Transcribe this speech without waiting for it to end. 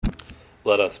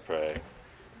Let us pray.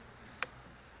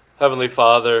 Heavenly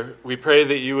Father, we pray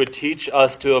that you would teach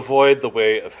us to avoid the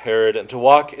way of Herod and to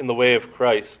walk in the way of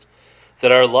Christ,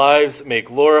 that our lives may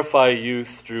glorify you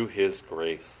through his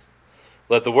grace.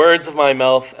 Let the words of my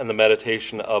mouth and the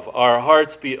meditation of our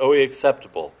hearts be always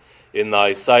acceptable in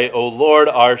thy sight, O Lord,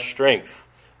 our strength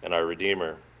and our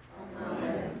Redeemer.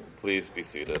 Amen. Please be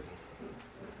seated.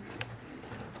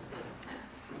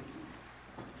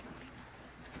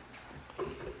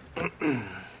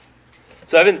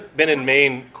 So I haven't been in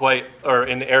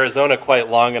in Arizona quite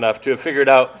long enough to have figured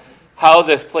out how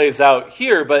this plays out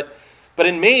here, but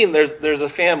in Maine there's a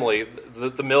family,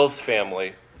 the Mills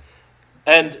family.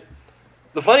 And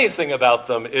the funniest thing about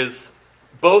them is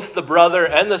both the brother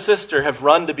and the sister have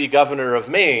run to be governor of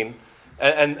Maine,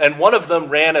 and one of them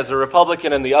ran as a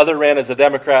Republican and the other ran as a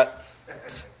Democrat.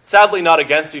 Sadly not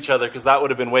against each other, because that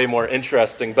would have been way more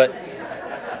interesting,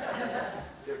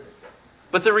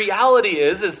 But the reality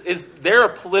is they're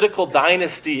a political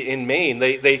dynasty in Maine.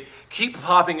 They keep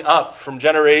popping up from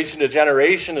generation to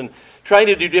generation and trying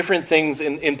to do different things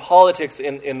in politics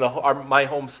in my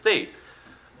home state.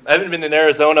 I haven't been in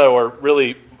Arizona or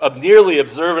really nearly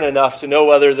observant enough to know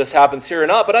whether this happens here or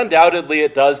not, but undoubtedly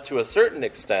it does to a certain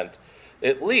extent,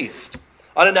 at least.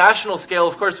 On a national scale,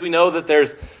 of course, we know that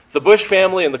there's the Bush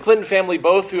family and the Clinton family,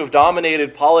 both who have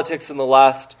dominated politics in the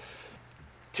last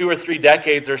 2 or 3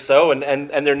 decades or so,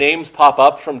 and their names pop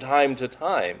up from time to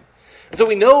time. And so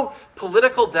we know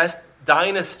political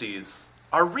dynasties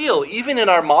are real, even in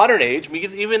our modern age,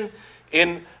 even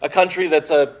in a country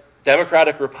that's a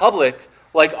democratic republic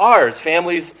like ours.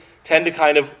 Families tend to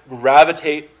kind of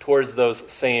gravitate towards those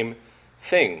same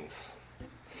things.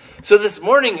 So this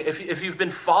morning, if you've been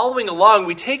following along,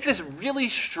 we take this really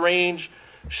strange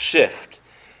shift.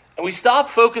 And we stop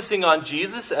focusing on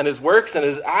Jesus and his works and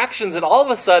his actions, and all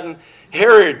of a sudden,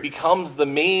 Herod becomes the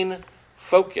main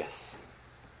focus.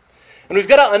 And we've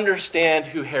got to understand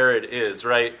who Herod is,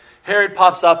 right? Herod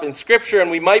pops up in Scripture, and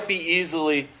we might be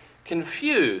easily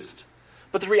confused.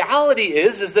 But the reality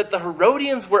is that the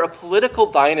Herodians were a political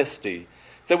dynasty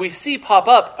that we see pop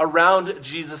up around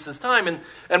Jesus' time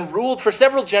and ruled for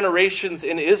several generations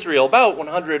in Israel, about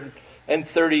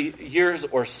 130 years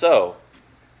or so.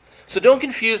 So don't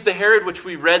confuse the Herod which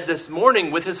we read this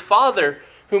morning with his father,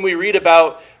 whom we read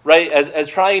about, right, as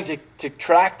trying to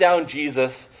track down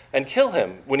Jesus and kill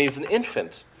him when he's an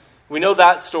infant. We know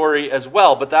that story as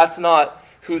well, but that's not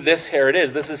who this Herod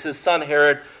is. This is his son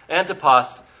Herod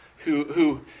Antipas,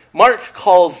 who Mark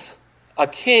calls a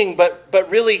king, but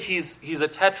really he's a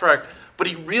tetrarch. But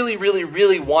he really, really,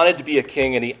 really wanted to be a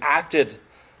king, and he acted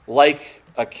like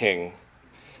a king.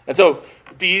 And so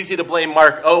it'd be easy to blame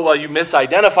Mark, you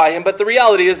misidentify him, but the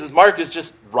reality is Mark is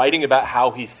just writing about how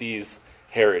he sees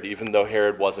Herod, even though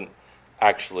Herod wasn't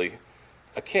actually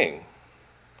a king.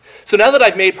 So now that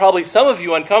I've made probably some of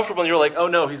you uncomfortable, and you're like, oh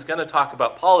no, he's going to talk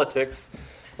about politics,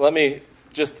 let me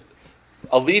just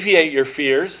alleviate your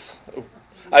fears.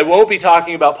 I won't be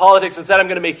talking about politics. Instead, I'm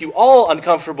going to make you all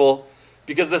uncomfortable,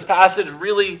 because this passage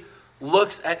really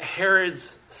looks at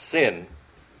Herod's sin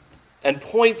and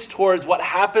points towards what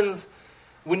happens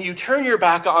when you turn your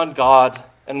back on God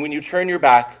and when you turn your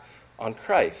back on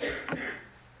Christ.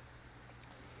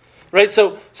 Right,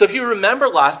 so if you remember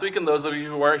last week, and those of you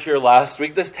who weren't here last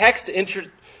week, this text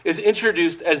is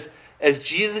introduced as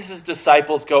Jesus'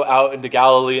 disciples go out into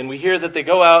Galilee, and we hear that they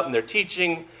go out and they're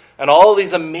teaching, and all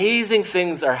these amazing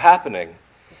things are happening.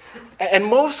 And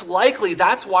most likely,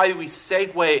 that's why we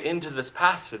segue into this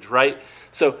passage, right?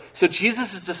 So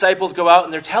Jesus' disciples go out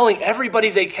and they're telling everybody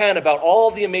they can about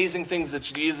all the amazing things that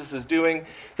Jesus is doing.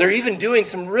 They're even doing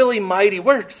some really mighty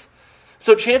works.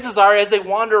 So chances are, as they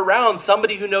wander around,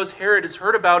 somebody who knows Herod has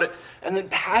heard about it and then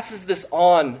passes this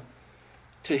on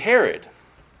to Herod.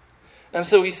 And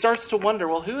so he starts to wonder,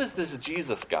 well, who is this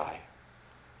Jesus guy?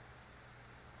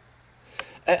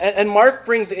 And Mark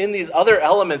brings in these other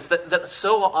elements that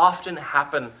so often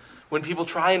happen when people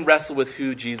try and wrestle with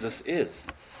who Jesus is.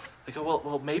 They go,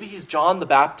 well, maybe he's John the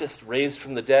Baptist raised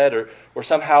from the dead, or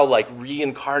somehow like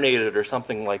reincarnated or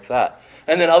something like that.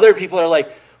 And then other people are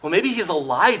like, well, maybe he's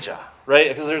Elijah, right?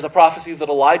 Because there's a prophecy that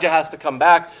Elijah has to come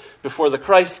back before the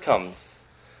Christ comes.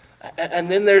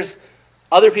 And then there's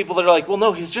other people that are like, well,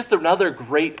 no, he's just another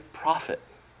great prophet.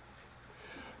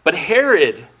 But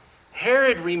Herod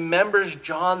remembers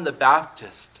John the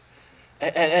Baptist.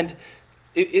 And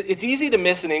it's easy to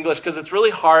miss in English because it's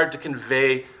really hard to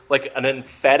convey like an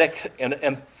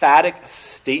emphatic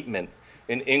statement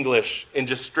in English in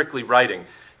just strictly writing.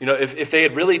 You know, if they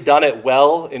had really done it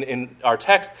well in our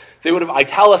text, they would have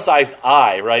italicized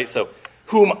I, right? So,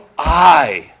 whom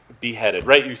I beheaded,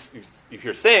 right? If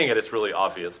you're saying it, it's really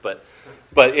obvious, but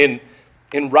in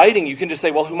writing, you can just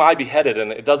say, well, whom I beheaded,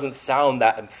 and it doesn't sound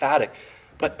that emphatic.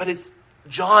 But it's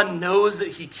John knows that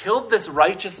he killed this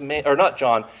righteous man, or not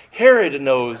John, Herod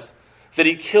knows that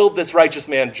he killed this righteous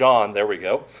man, John. There we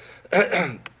go.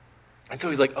 And so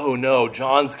he's like, oh no,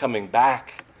 John's coming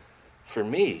back for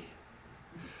me.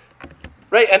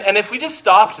 Right? And if we just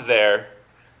stopped there,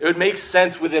 it would make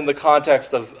sense within the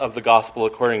context of the gospel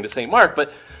according to St. Mark.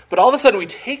 But all of a sudden we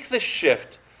take this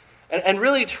shift and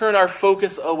really turn our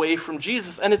focus away from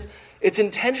Jesus. And it's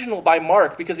intentional by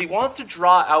Mark because he wants to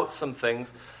draw out some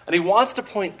things and he wants to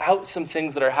point out some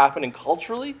things that are happening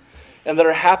culturally and that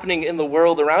are happening in the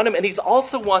world around him. And he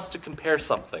also wants to compare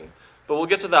something. But we'll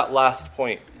get to that last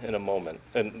point in a moment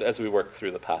and as we work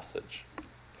through the passage.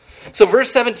 So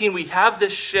verse 17, we have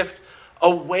this shift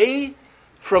away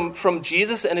from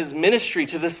Jesus and his ministry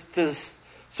to this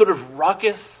sort of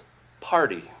ruckus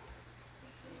party.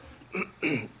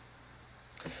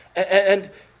 And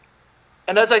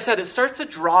as I said, it starts to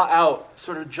draw out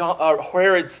sort of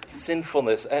Herod's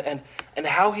sinfulness and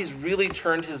how he's really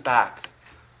turned his back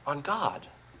on God.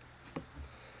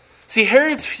 See,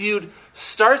 Herod's feud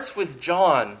starts with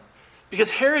John because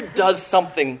Herod does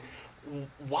something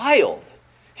wild.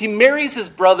 He marries his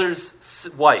brother's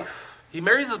wife.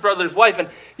 And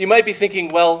you might be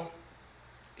thinking, well,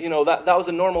 that was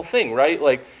a normal thing, right?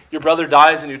 Like, your brother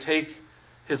dies and you take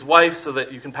his wife so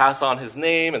that you can pass on his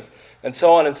name and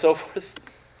so on and so forth.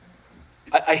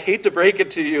 I hate to break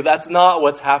it to you, that's not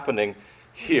what's happening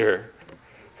here.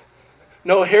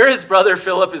 No, Herod's brother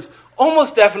Philip is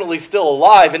almost definitely still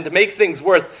alive, and to make things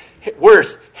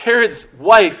worse, Herod's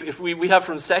wife, if we have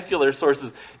from secular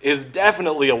sources, is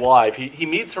definitely alive. He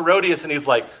meets Herodias and he's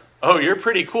like, oh, you're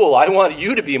pretty cool. I want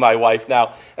you to be my wife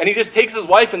now. And he just takes his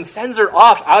wife and sends her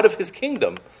off out of his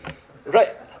kingdom.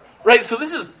 Right. So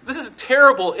this is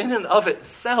terrible in and of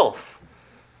itself.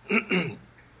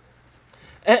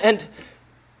 and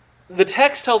the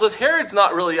text tells us Herod's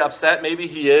not really upset. Maybe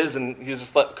he is, and he's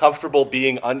just comfortable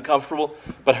being uncomfortable.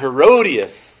 But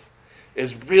Herodias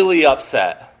is really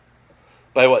upset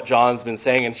by what John's been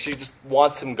saying, and she just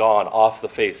wants him gone off the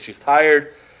face. She's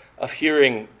tired of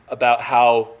hearing about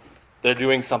how they're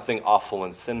doing something awful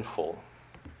and sinful.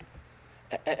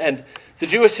 And the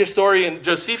Jewish historian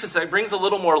Josephus brings a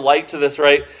little more light to this,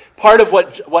 right? Part of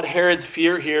what Herod's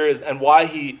fear here is, and why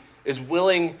he is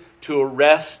willing to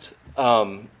arrest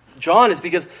John, is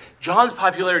because John's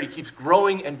popularity keeps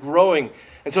growing and growing.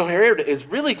 And so Herod is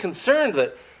really concerned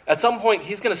that at some point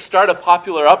he's going to start a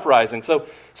popular uprising. So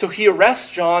he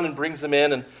arrests John and brings him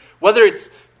in. And whether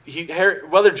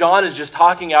John is just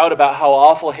talking out about how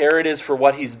awful Herod is for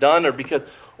what he's done,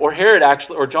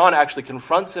 or John actually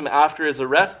confronts him after his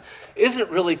arrest, isn't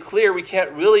really clear. We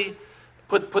can't really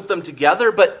put them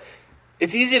together, but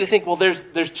it's easy to think, well,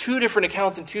 there's two different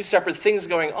accounts and two separate things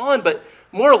going on, but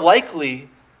more likely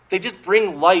they just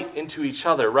bring light into each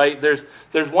other, right? There's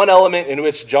one element in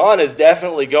which John is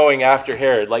definitely going after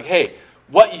Herod, like, hey,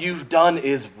 what you've done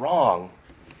is wrong.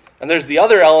 And there's the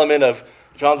other element of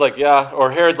John's like, yeah,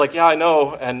 or Herod's like, yeah, I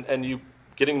know, and you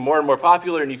getting more and more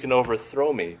popular, and you can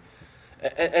overthrow me.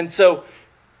 And so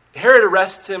Herod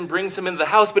arrests him, brings him into the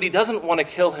house, but he doesn't want to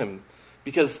kill him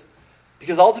because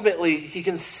ultimately he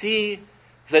can see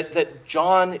that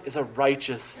John is a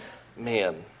righteous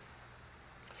man.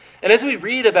 And as we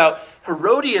read about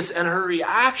Herodias and her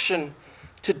reaction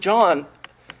to John,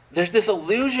 there's this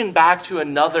allusion back to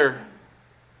another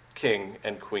king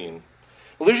and queen.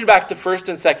 Allusion back to 1st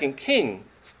and 2nd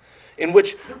Kings, in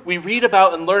which we read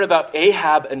about and learn about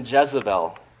Ahab and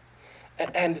Jezebel.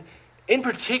 And in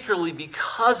particularly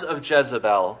because of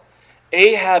Jezebel,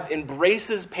 Ahab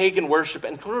embraces pagan worship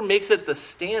and sort of makes it the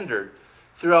standard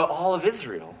throughout all of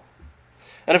Israel.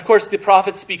 And of course, the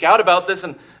prophets speak out about this,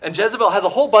 and Jezebel has a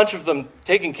whole bunch of them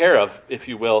taken care of, if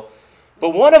you will.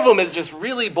 But one of them is just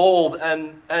really bold,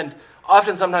 and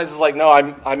often sometimes is like, no,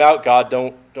 I'm out, God,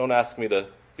 don't ask me to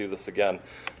do this again.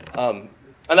 And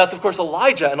that's, of course,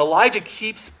 Elijah. And Elijah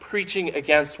keeps preaching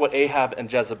against what Ahab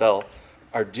and Jezebel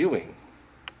are doing.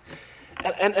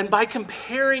 And by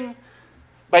comparing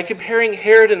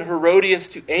Herod and Herodias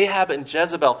to Ahab and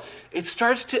Jezebel, it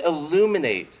starts to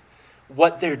illuminate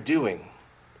what they're doing.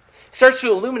 It starts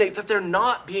to illuminate that they're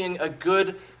not being a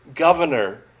good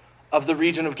governor of the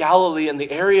region of Galilee and the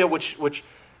area which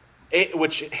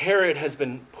Herod has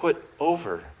been put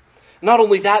over. Not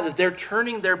only that they're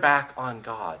turning their back on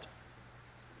God.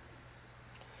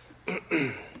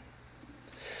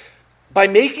 By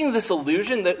making this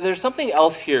allusion, there's something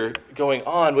else here going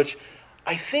on, which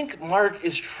I think Mark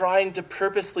is trying to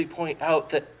purposely point out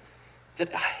that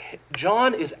that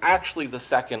John is actually the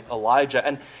second Elijah.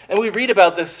 And we read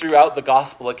about this throughout the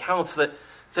gospel accounts, that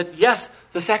yes,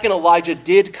 the second Elijah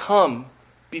did come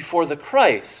before the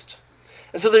Christ.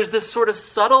 And so there's this sort of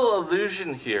subtle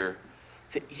allusion here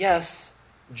that yes,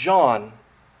 John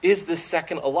is the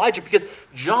second Elijah, because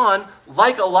John,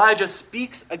 like Elijah,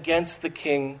 speaks against the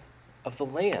king of the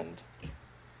land.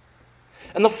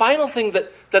 And the final thing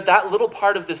that little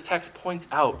part of this text points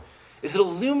out is it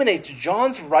illuminates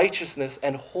John's righteousness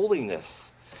and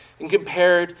holiness and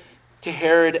compared to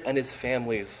Herod and his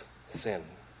family's sin.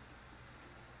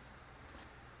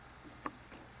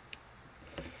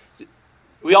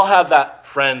 We all have that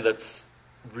friend that's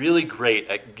really great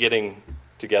at getting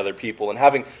together people and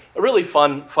having a really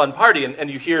fun party. And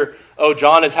you hear, oh,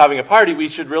 John is having a party. We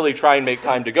should really try and make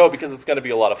time to go because it's going to be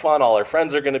a lot of fun. All our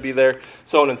friends are going to be there,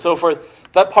 so on and so forth.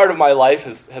 That part of my life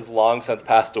has long since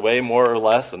passed away, more or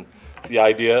less. And the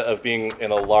idea of being in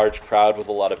a large crowd with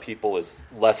a lot of people is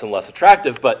less and less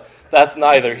attractive, but that's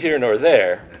neither here nor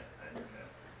there.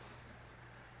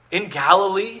 In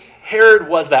Galilee, Herod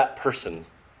was that person.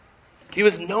 He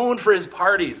was known for his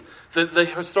parties. The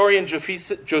historian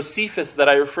Josephus that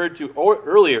I referred to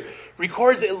earlier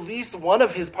records at least one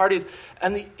of his parties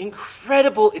and the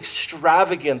incredible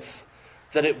extravagance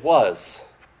that it was.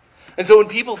 And so when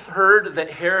people heard that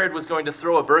Herod was going to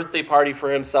throw a birthday party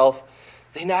for himself,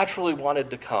 they naturally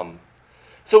wanted to come.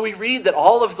 So we read that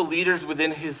all of the leaders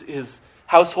within his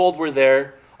household were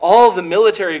there, all of the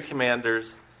military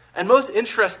commanders, and most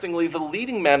interestingly, the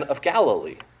leading men of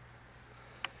Galilee.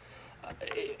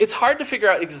 It's hard to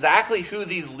figure out exactly who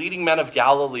these leading men of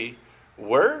Galilee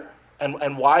were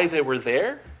and why they were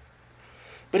there.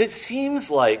 But it seems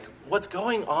like what's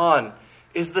going on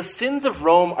is the sins of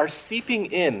Rome are seeping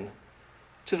in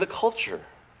to the culture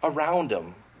around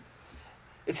them.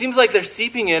 It seems like they're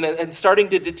seeping in and starting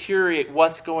to deteriorate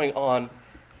what's going on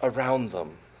around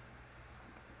them.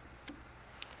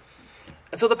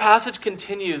 And so the passage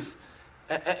continues.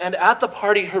 And at the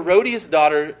party, Herodias'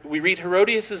 daughter, we read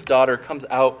Herodias' daughter comes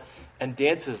out and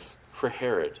dances for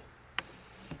Herod.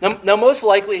 Now most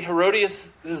likely,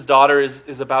 Herodias' daughter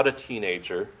is about a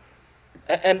teenager.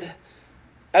 And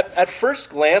at first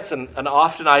glance, and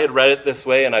often I had read it this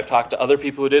way, and I've talked to other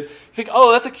people who did, you think,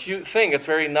 oh, that's a cute thing. It's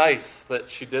very nice that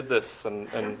she did this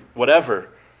and whatever.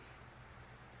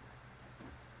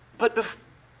 But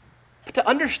to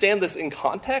understand this in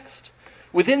context,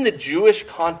 within the Jewish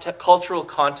cultural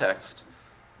context,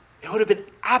 it would have been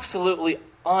absolutely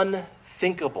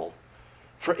unthinkable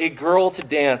for a girl to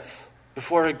dance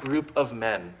before a group of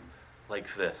men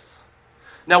like this.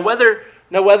 Now, whether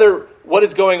what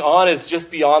is going on is just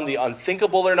beyond the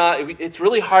unthinkable or not, it's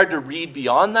really hard to read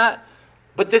beyond that.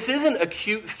 But this isn't a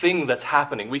cute thing that's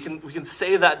happening. We can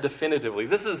say that definitively.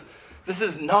 This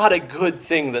is not a good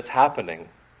thing that's happening.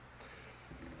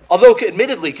 Although,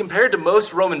 admittedly, compared to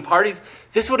most Roman parties,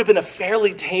 this would have been a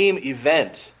fairly tame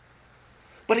event.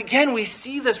 But again, we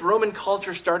see this Roman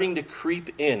culture starting to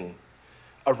creep in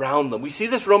around them. We see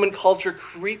this Roman culture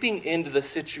creeping into the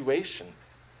situation.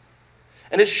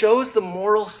 And it shows the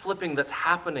moral slipping that's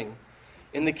happening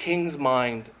in the king's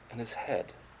mind and his head.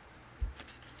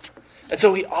 And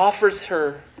so he offers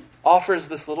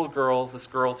this little girl,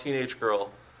 teenage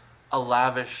girl, a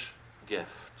lavish gift.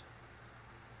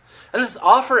 And this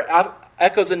offer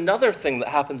echoes another thing that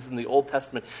happens in the Old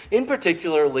Testament, in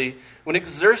particularly when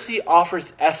Xerxes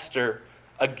offers Esther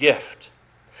a gift.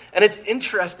 And it's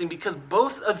interesting because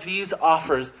both of these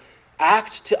offers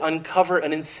act to uncover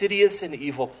an insidious and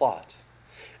evil plot.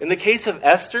 In the case of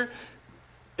Esther,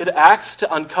 it acts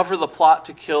to uncover the plot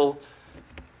to kill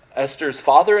Esther's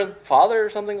father or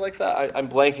something like that. I'm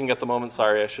blanking at the moment.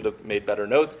 Sorry, I should have made better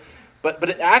notes. But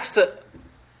it acts to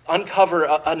uncover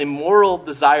an immoral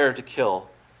desire to kill.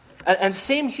 And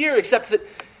same here, except that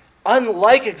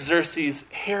unlike Xerxes,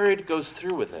 Herod goes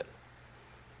through with it.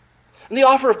 And the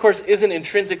offer, of course, isn't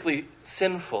intrinsically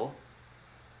sinful.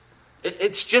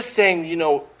 It's just saying,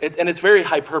 and it's very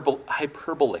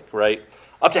hyperbolic, right?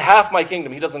 Up to half my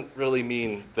kingdom. He doesn't really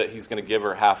mean that he's going to give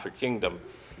her half a kingdom.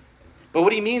 But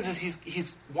what he means is he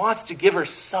wants to give her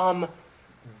some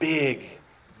big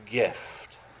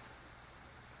gift.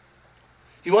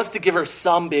 He wants to give her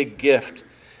some big gift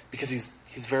because he's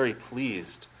very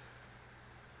pleased.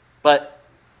 But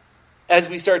as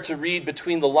we start to read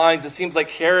between the lines, it seems like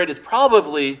Herod is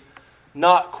probably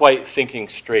not quite thinking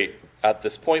straight at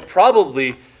this point,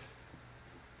 probably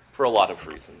for a lot of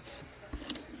reasons.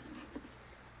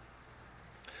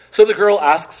 So the girl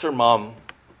asks her mom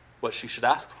what she should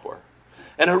ask for.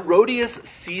 And Herodias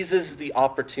seizes the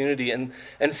opportunity and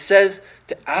says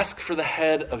to ask for the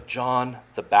head of John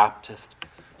the Baptist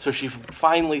so she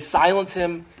finally silence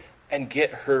him and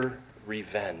get her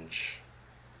revenge.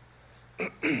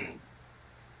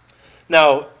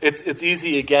 Now, it's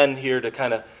easy again here to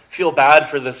kind of feel bad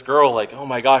for this girl, like, oh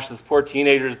my gosh, this poor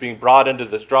teenager is being brought into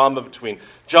this drama between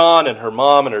John and her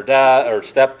mom and her dad, or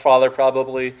stepfather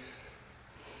probably.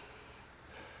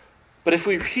 But if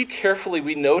we read carefully,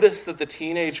 we notice that the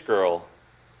teenage girl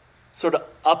sort of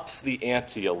ups the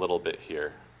ante a little bit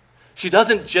here. She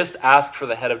doesn't just ask for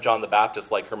the head of John the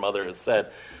Baptist like her mother has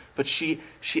said, but she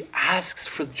asks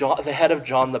for the head of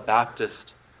John the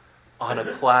Baptist on a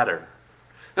platter.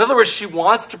 In other words, she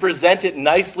wants to present it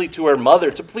nicely to her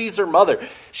mother, to please her mother.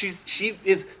 She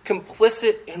is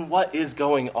complicit in what is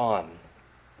going on.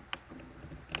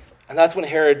 And that's when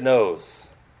Herod knows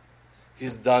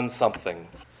he's done something.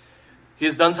 He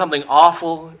has done something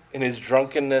awful in his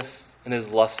drunkenness and his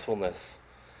lustfulness,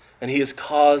 and he has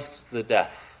caused the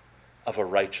death of a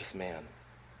righteous man.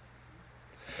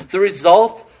 The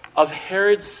result of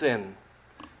Herod's sin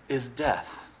is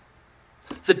death.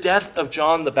 The death of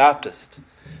John the Baptist.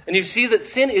 And you see that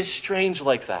sin is strange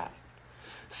like that.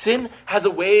 Sin has a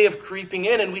way of creeping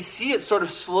in, and we see it sort of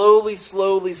slowly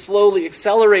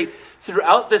accelerate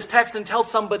throughout this text until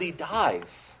somebody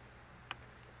dies.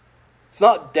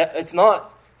 It's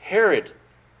not Herod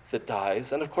that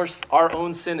dies, and of course our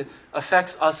own sin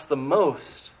affects us the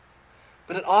most,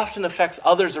 but it often affects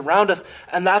others around us,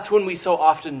 and that's when we so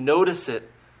often notice it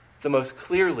the most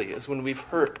clearly, is when we've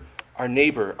hurt our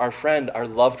neighbor, our friend, our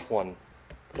loved one,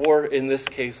 or in this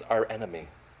case, our enemy.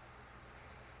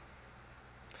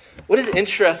 What is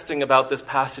interesting about this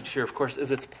passage here, of course,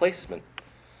 is its placement.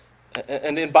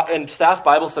 And in staff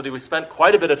Bible study, we spent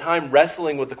quite a bit of time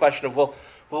wrestling with the question of, well,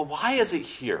 why is it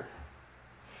here?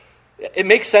 It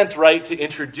makes sense, right, to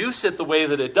introduce it the way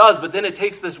that it does, but then it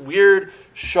takes this weird,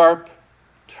 sharp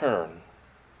turn.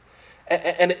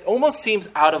 And it almost seems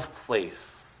out of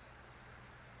place.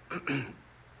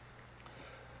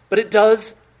 But it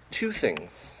does two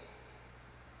things.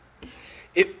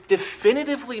 It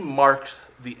definitively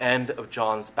marks the end of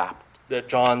John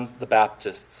the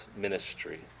Baptist's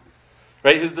ministry.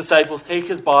 Right? His disciples take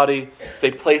his body, they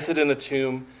place it in a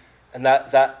tomb, and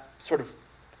that sort of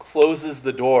closes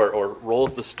the door or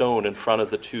rolls the stone in front of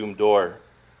the tomb door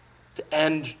to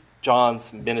end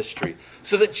John's ministry.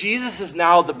 So that Jesus is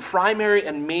now the primary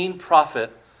and main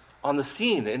prophet on the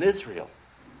scene in Israel.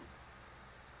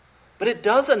 But it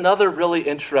does another really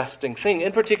interesting thing,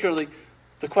 in particularly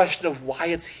the question of why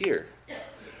it's here.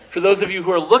 For those of you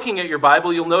who are looking at your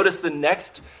Bible, you'll notice the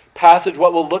next passage,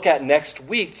 what we'll look at next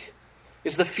week,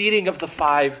 is the feeding of the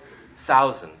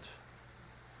 5,000.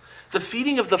 The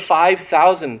feeding of the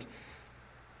 5,000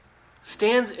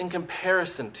 stands in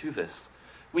comparison to this.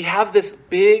 We have this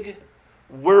big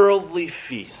worldly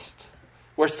feast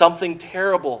where something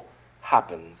terrible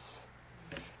happens.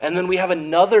 And then we have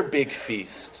another big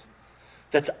feast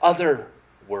that's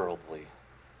otherworldly,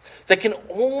 that can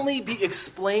only be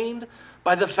explained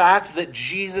by the fact that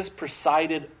Jesus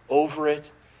presided over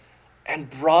it and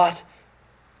brought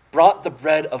the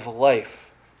bread of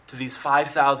life to these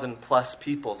 5,000 plus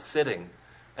people sitting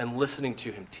and listening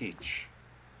to him teach.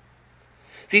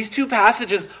 These two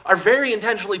passages are very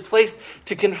intentionally placed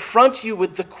to confront you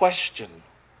with the question: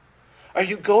 are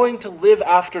you going to live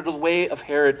after the way of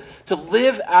Herod, to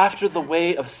live after the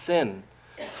way of sin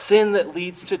that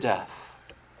leads to death?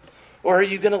 Or are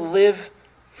you going to live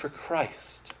for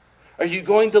Christ? Are you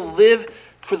going to live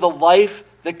for the life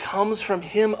that comes from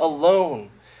him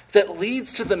alone, that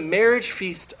leads to the marriage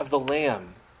feast of the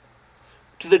Lamb,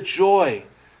 to the joy,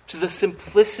 to the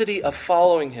simplicity of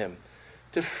following him,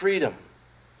 to freedom,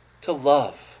 to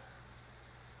love?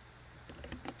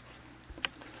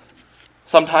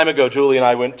 Some time ago, Julie and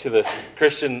I went to this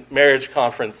Christian marriage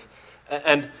conference,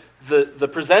 and the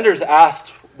presenters asked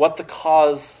what are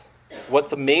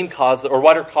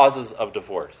causes of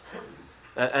divorce.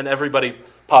 And everybody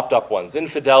popped up ones: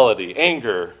 infidelity,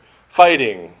 anger,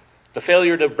 fighting, the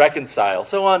failure to reconcile,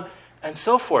 so on and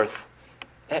so forth.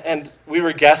 And we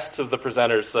were guests of the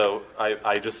presenters, so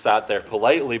I just sat there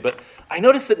politely, but I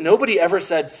noticed that nobody ever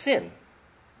said sin.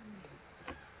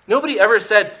 Nobody ever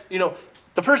said,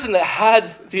 the person that had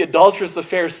the adulterous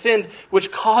affair sinned,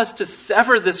 which caused to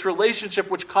sever this relationship,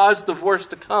 which caused divorce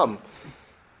to come.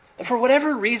 And for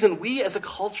whatever reason, we as a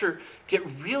culture get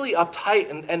really uptight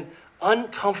and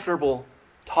uncomfortable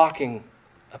talking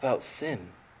about sin.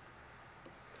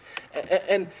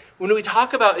 And when we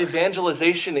talk about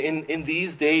evangelization in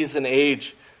these days and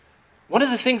age, one of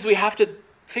the things we have to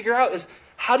figure out is,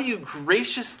 how do you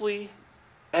graciously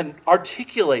and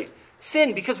articulate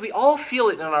sin? Because we all feel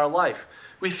it in our life.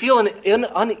 We feel an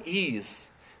unease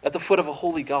at the foot of a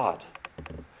holy God.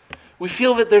 We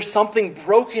feel that there's something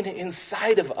broken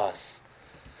inside of us.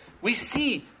 We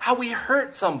see how we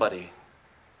hurt somebody.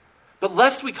 But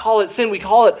lest we call it sin, we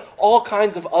call it all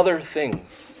kinds of other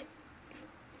things.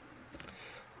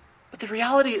 But the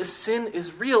reality is sin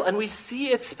is real, and we see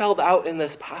it spelled out in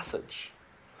this passage.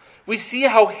 We see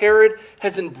how Herod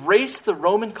has embraced the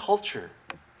Roman culture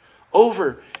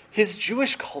over his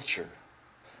Jewish culture.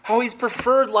 How he's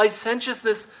preferred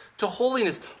licentiousness to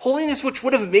holiness. Holiness which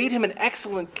would have made him an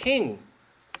excellent king.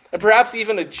 And perhaps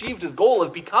even achieved his goal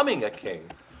of becoming a king.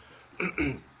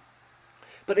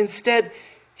 But instead,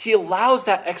 he allows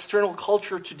that external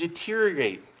culture to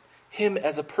deteriorate him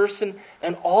as a person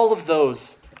and all of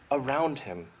those around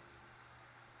him.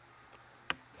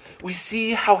 We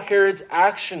see how Herod's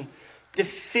action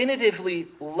definitively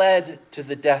led to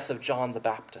the death of John the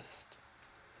Baptist.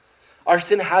 Our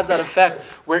sin has that effect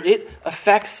where it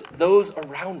affects those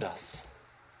around us.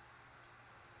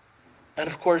 And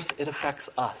of course, it affects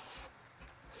us.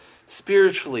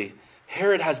 Spiritually,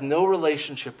 Herod has no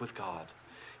relationship with God.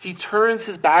 He turns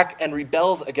his back and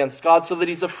rebels against God so that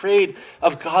he's afraid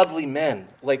of godly men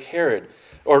like Herod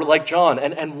or like John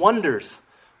and wonders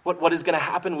what is going to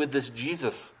happen with this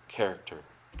Jesus character.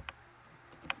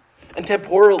 And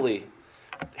temporally,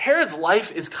 Herod's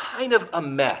life is kind of a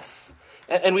mess.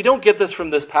 And we don't get this from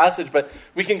this passage, but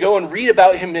we can go and read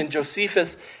about him in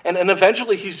Josephus, and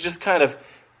eventually he's just kind of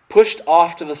pushed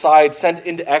off to the side, sent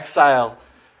into exile.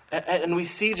 And we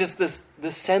see just this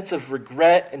sense of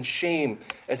regret and shame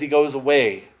as he goes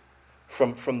away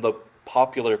from the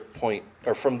popular point,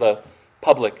 or from the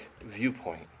public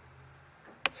viewpoint.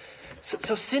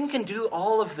 So sin can do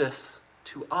all of this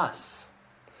to us.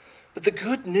 But the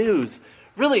good news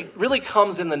really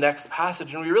comes in the next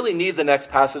passage, and we really need the next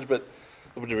passage, but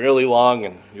it would be really long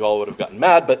and you all would have gotten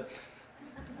mad, but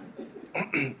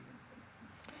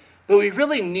we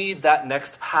really need that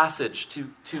next passage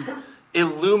to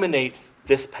illuminate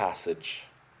this passage,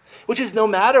 which is no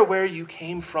matter where you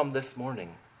came from this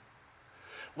morning,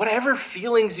 whatever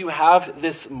feelings you have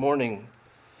this morning,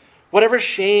 whatever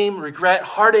shame, regret,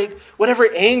 heartache, whatever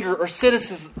anger or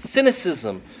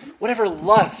cynicism, whatever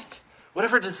lust,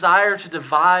 whatever desire to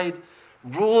divide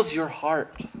rules your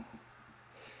heart,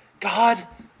 God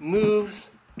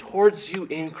moves towards you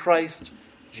in Christ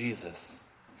Jesus.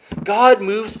 God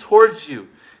moves towards you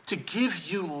to give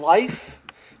you life,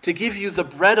 to give you the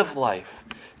bread of life,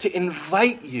 to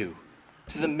invite you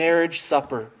to the marriage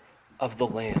supper of the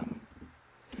Lamb.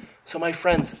 So my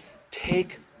friends,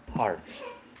 take heart.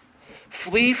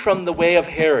 Flee from the way of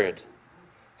Herod.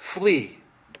 Flee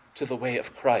to the way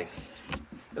of Christ.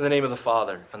 In the name of the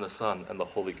Father, and the Son, and the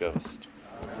Holy Ghost.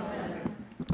 Amen.